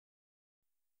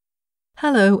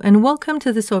Hello and welcome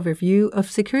to this overview of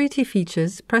security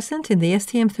features present in the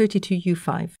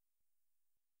STM32U5.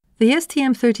 The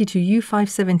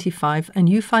STM32U575 and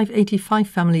U585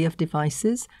 family of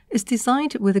devices is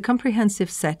designed with a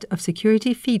comprehensive set of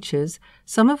security features,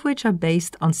 some of which are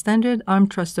based on standard Arm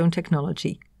trust zone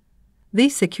technology.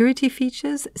 These security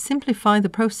features simplify the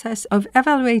process of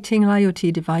evaluating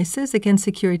IoT devices against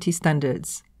security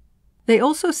standards. They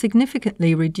also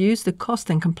significantly reduce the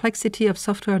cost and complexity of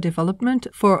software development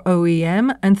for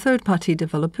OEM and third-party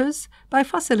developers by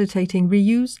facilitating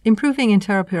reuse, improving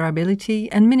interoperability,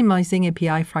 and minimizing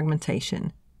API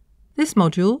fragmentation. This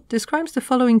module describes the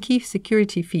following key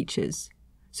security features: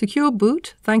 secure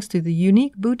boot thanks to the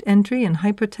unique boot entry and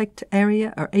hypertext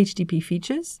area or HTTP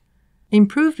features,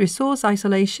 improved resource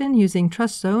isolation using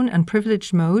trust zone and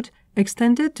privileged mode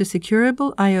extended to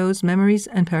securable IOs, memories,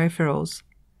 and peripherals,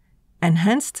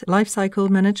 enhanced lifecycle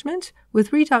management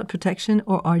with readout protection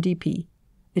or RDP.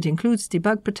 It includes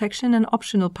debug protection and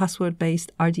optional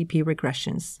password-based RDP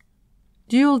regressions.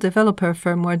 Dual developer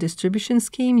firmware distribution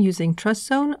scheme using trust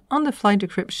zone, on-the-fly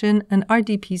decryption, and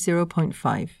RDP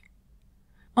 0.5.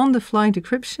 On-the-fly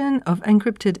decryption of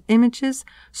encrypted images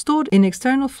stored in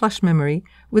external flash memory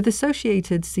with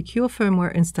associated secure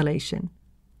firmware installation.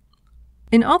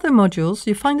 In other modules,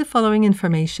 you find the following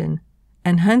information: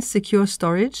 enhanced secure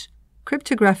storage,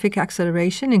 cryptographic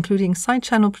acceleration including side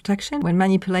channel protection when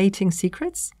manipulating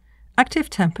secrets, active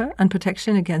tamper and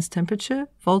protection against temperature,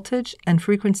 voltage, and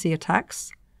frequency attacks,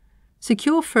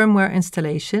 secure firmware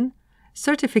installation,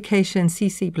 certification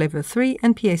CCIP Level 3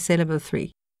 and PSA Level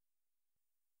 3.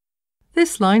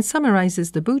 This slide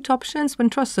summarizes the boot options when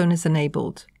trust zone is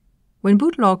enabled. When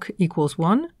boot lock equals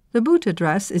 1, the boot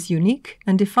address is unique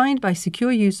and defined by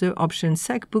secure user option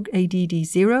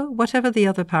sec_boot_add0, whatever the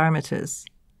other parameters.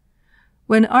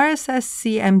 When RSS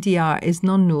CMDR is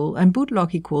non-null and boot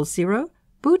lock equals 0,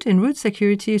 boot in root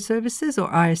security services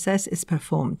or RSS is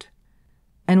performed.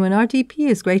 And when RDP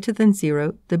is greater than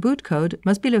 0, the boot code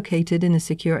must be located in a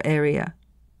secure area.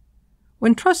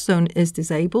 When trust zone is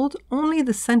disabled, only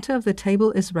the center of the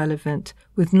table is relevant,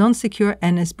 with non-secure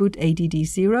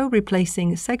NSBoot_add0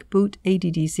 replacing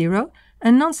sec_boot_add0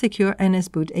 and non-secure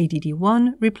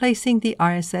NSBoot_add1 replacing the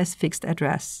RSS fixed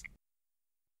address.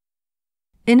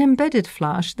 In embedded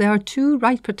flash, there are two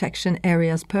write protection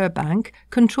areas per bank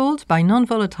controlled by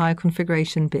non-volatile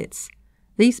configuration bits.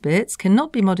 These bits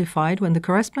cannot be modified when the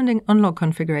corresponding unlock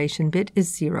configuration bit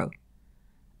is 0.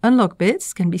 Unlock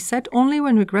bits can be set only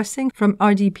when regressing from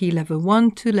RDP level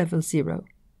 1 to level 0.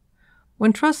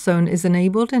 When trust zone is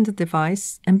enabled in the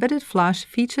device, embedded flash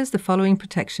features the following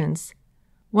protections: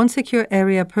 one secure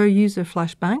area per user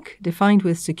flash bank, defined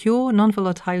with secure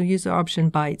non-volatile user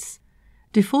option bytes.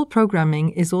 Default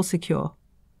programming is all secure.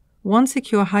 One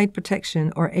secure hide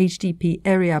protection or HDP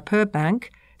area per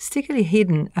bank, stickily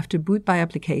hidden after boot by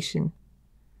application.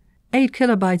 8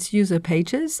 KB user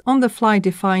pages, on the fly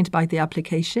defined by the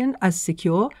application as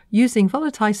secure using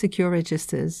volatile secure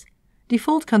registers.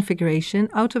 Default configuration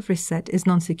out of reset is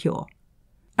non-secure.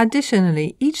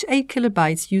 Additionally, each 8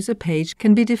 KB user page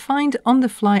can be defined on the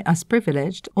fly as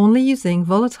privileged only using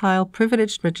volatile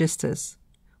privileged registers.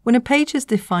 When a page is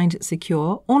defined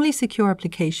secure, only secure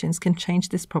applications can change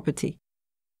this property.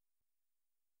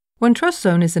 When trust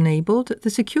zone is enabled, the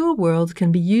secure world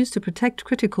can be used to protect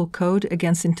critical code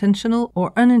against intentional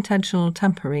or unintentional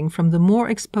tampering from the more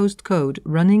exposed code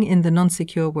running in the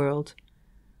non-secure world.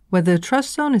 Whether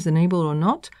trust zone is enabled or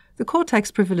not, the Cortex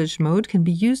privileged mode can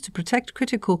be used to protect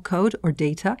critical code or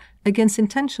data against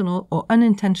intentional or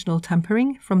unintentional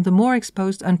tampering from the more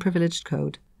exposed unprivileged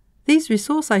code. These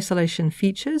resource isolation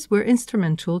features were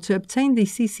instrumental to obtain the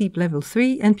CCIP Level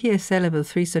 3 and PSA Level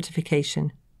 3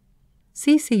 certification.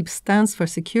 CCIP stands for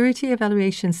Security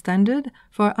Evaluation Standard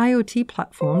for IoT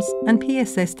platforms and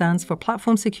PSA stands for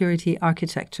Platform Security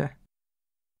Architecture.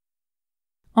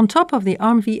 On top of the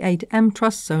Arm v8M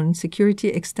Trust Zone security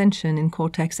extension in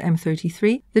Cortex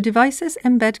M33, the devices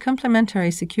embed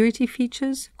complementary security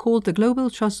features called the Global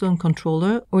Trust Zone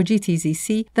Controller, or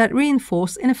GTZC, that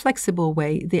reinforce in a flexible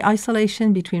way the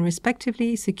isolation between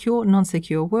respectively secure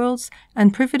non-secure worlds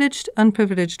and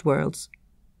privileged-unprivileged worlds.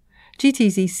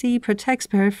 GTZC protects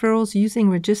peripherals using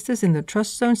registers in the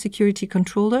Trust Zone Security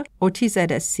Controller, or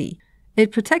TZSC.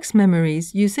 It protects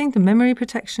memories using the Memory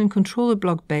Protection Controller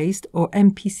Block-based, or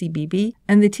MPCBB,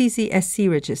 and the TZSC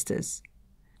registers.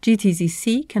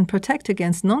 GTZC can protect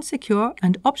against non-secure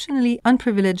and optionally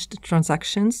unprivileged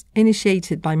transactions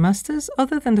initiated by masters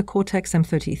other than the Cortex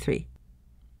M33.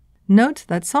 Note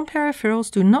that some peripherals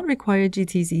do not require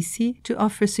GTZC to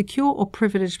offer secure or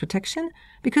privileged protection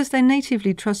because they're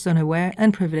natively trust zone aware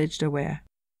and privileged aware.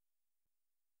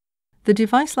 The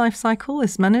device lifecycle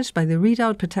is managed by the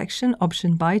Readout Protection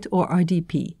Option Byte, or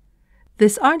RDP.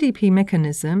 This RDP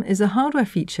mechanism is a hardware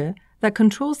feature that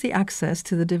controls the access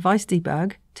to the device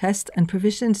debug, test, and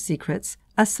provisioned secrets,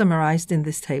 as summarized in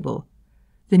this table.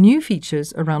 The new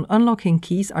features around unlocking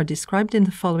keys are described in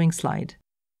the following slide.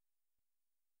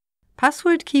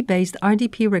 Password key-based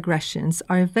RDP regressions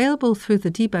are available through the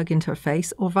debug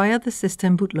interface or via the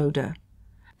system bootloader.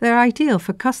 They're ideal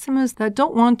for customers that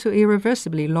don't want to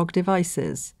irreversibly lock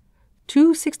devices.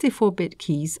 Two 64-bit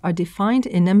keys are defined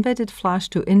in embedded flash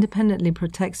to independently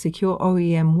protect secure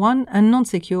OEM 1 and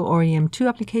non-secure OEM 2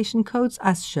 application codes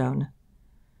as shown.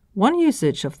 One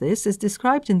usage of this is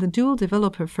described in the dual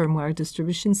developer firmware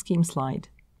distribution scheme slide.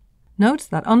 Note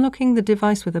that unlocking the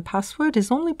device with a password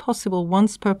is only possible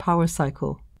once per power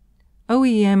cycle.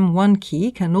 OEM 1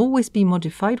 key can always be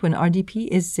modified when RDP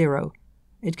is 0.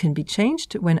 It can be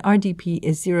changed when RDP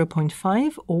is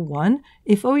 0.5 or 1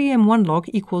 if OEM 1 log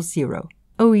equals 0.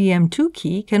 OEM 2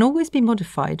 key can always be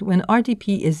modified when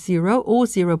RDP is 0 or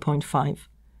 0.5.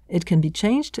 It can be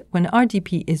changed when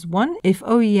RDP is 1 if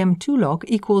OEM 2 log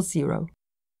equals 0.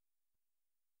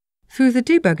 Through the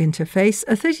debug interface,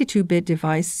 a 32-bit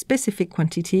device-specific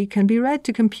quantity can be read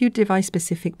to compute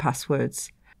device-specific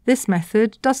passwords. This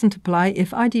method doesn't apply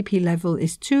if RDP level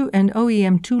is 2 and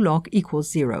OEM 2 log equals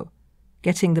 0.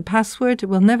 Getting the password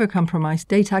will never compromise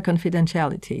data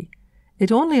confidentiality.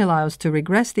 It only allows to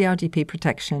regress the RDP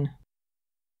protection.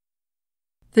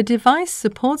 The device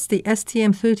supports the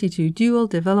STM32 dual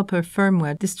developer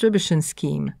firmware distribution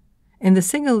scheme. In the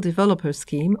single developer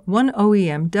scheme, one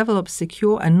OEM develops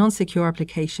secure and non-secure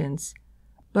applications.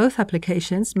 Both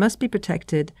applications must be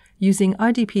protected using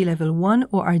RDP level 1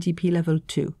 or RDP level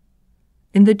 2.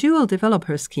 In the dual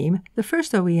developer scheme, the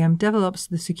first OEM develops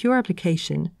the secure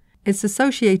application, its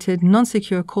associated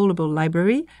non-secure callable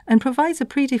library, and provides a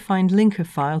predefined linker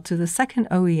file to the second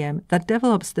OEM that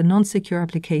develops the non-secure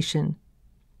application.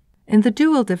 In the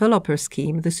dual developer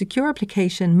scheme, the secure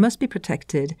application must be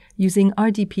protected using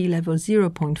RDP level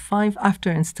 0.5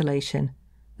 after installation.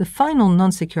 The final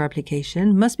non-secure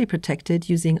application must be protected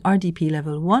using RDP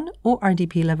level 1 or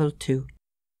RDP level 2.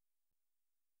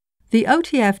 The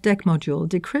OTF DEC module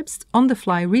decrypts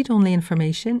on-the-fly read-only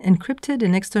information encrypted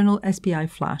in external SPI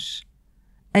flash.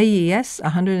 AES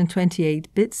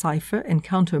 128-bit cipher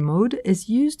encounter mode is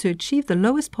used to achieve the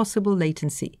lowest possible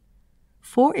latency.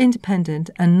 4 independent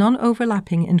and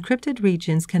non-overlapping encrypted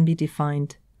regions can be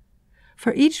defined.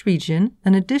 For each region,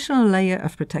 an additional layer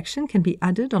of protection can be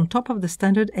added on top of the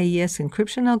standard AES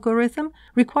encryption algorithm,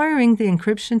 requiring the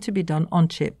encryption to be done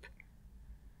on-chip.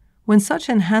 When such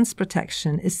enhanced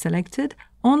protection is selected,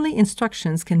 only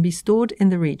instructions can be stored in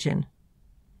the region.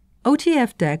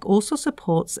 OTF DEC also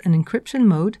supports an encryption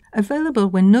mode available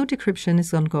when no decryption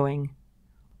is ongoing.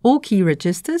 All key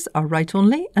registers are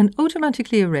write-only and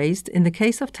automatically erased in the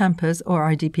case of tampers or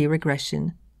RDP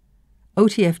regression.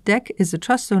 OTF DEC is a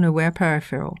trust zone-aware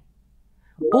peripheral.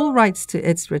 All writes to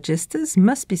its registers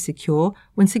must be secure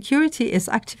when security is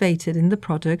activated in the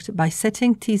product by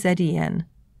setting TZEN.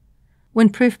 When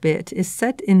PrivBit is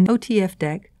set in OTF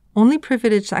DEC, only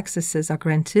privileged accesses are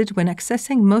granted when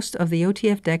accessing most of the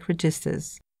OTF DEC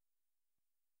registers.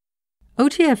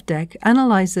 OTF DEC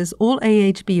analyzes all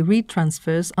AHB read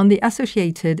transfers on the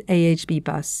associated AHB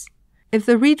bus. If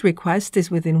the read request is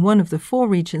within one of the 4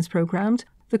 regions programmed,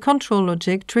 the control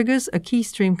logic triggers a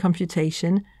keystream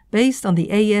computation based on the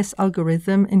AES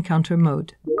algorithm encounter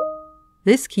mode.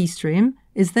 This keystream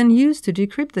is then used to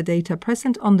decrypt the data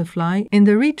present on the fly in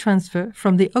the read transfer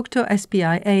from the Octo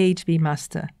SPI AHB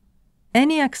master.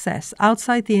 Any access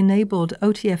outside the enabled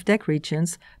OTF DEC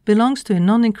regions belongs to a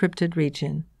non-encrypted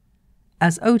region.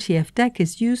 As OTF DEC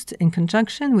is used in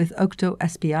conjunction with Octo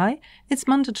SPI, it's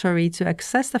mandatory to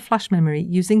access the flash memory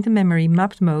using the memory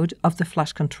mapped mode of the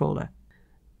flash controller.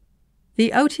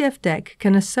 The OTF DEC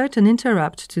can assert an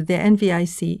interrupt to the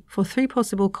NVIC for 3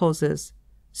 possible causes: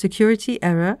 security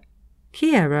error,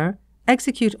 key error,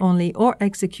 execute only or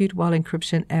execute while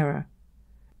encryption error.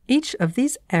 Each of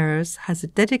these errors has a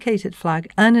dedicated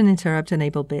flag and an interrupt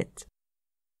enable bit.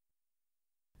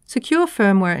 Secure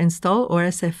Firmware Install, or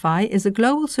SFI, is a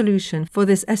global solution for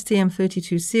this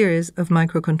STM32 series of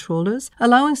microcontrollers,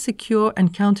 allowing secure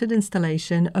and counted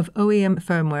installation of OEM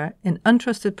firmware in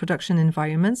untrusted production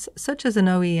environments, such as an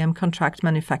OEM contract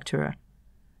manufacturer.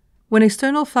 When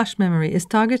external flash memory is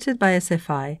targeted by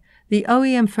SFI, the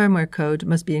OEM firmware code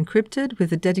must be encrypted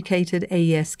with a dedicated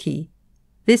AES key.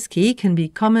 This key can be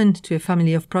common to a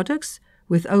family of products,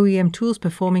 with OEM tools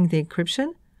performing the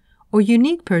encryption, or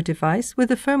unique per device with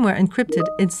the firmware encrypted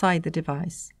inside the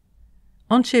device.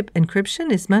 On-chip encryption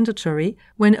is mandatory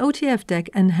when OTF-DEC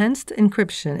Enhanced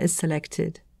Encryption is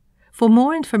selected. For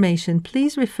more information,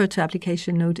 please refer to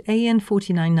application note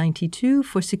AN4992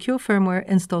 for secure firmware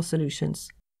install solutions.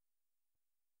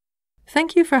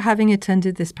 Thank you for having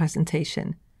attended this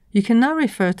presentation. You can now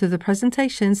refer to the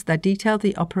presentations that detail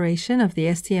the operation of the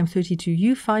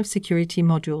STM32U5 security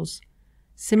modules: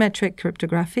 symmetric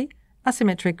cryptography,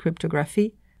 asymmetric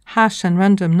cryptography, hash and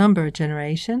random number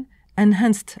generation,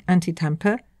 enhanced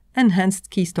anti-tamper, enhanced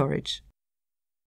key storage.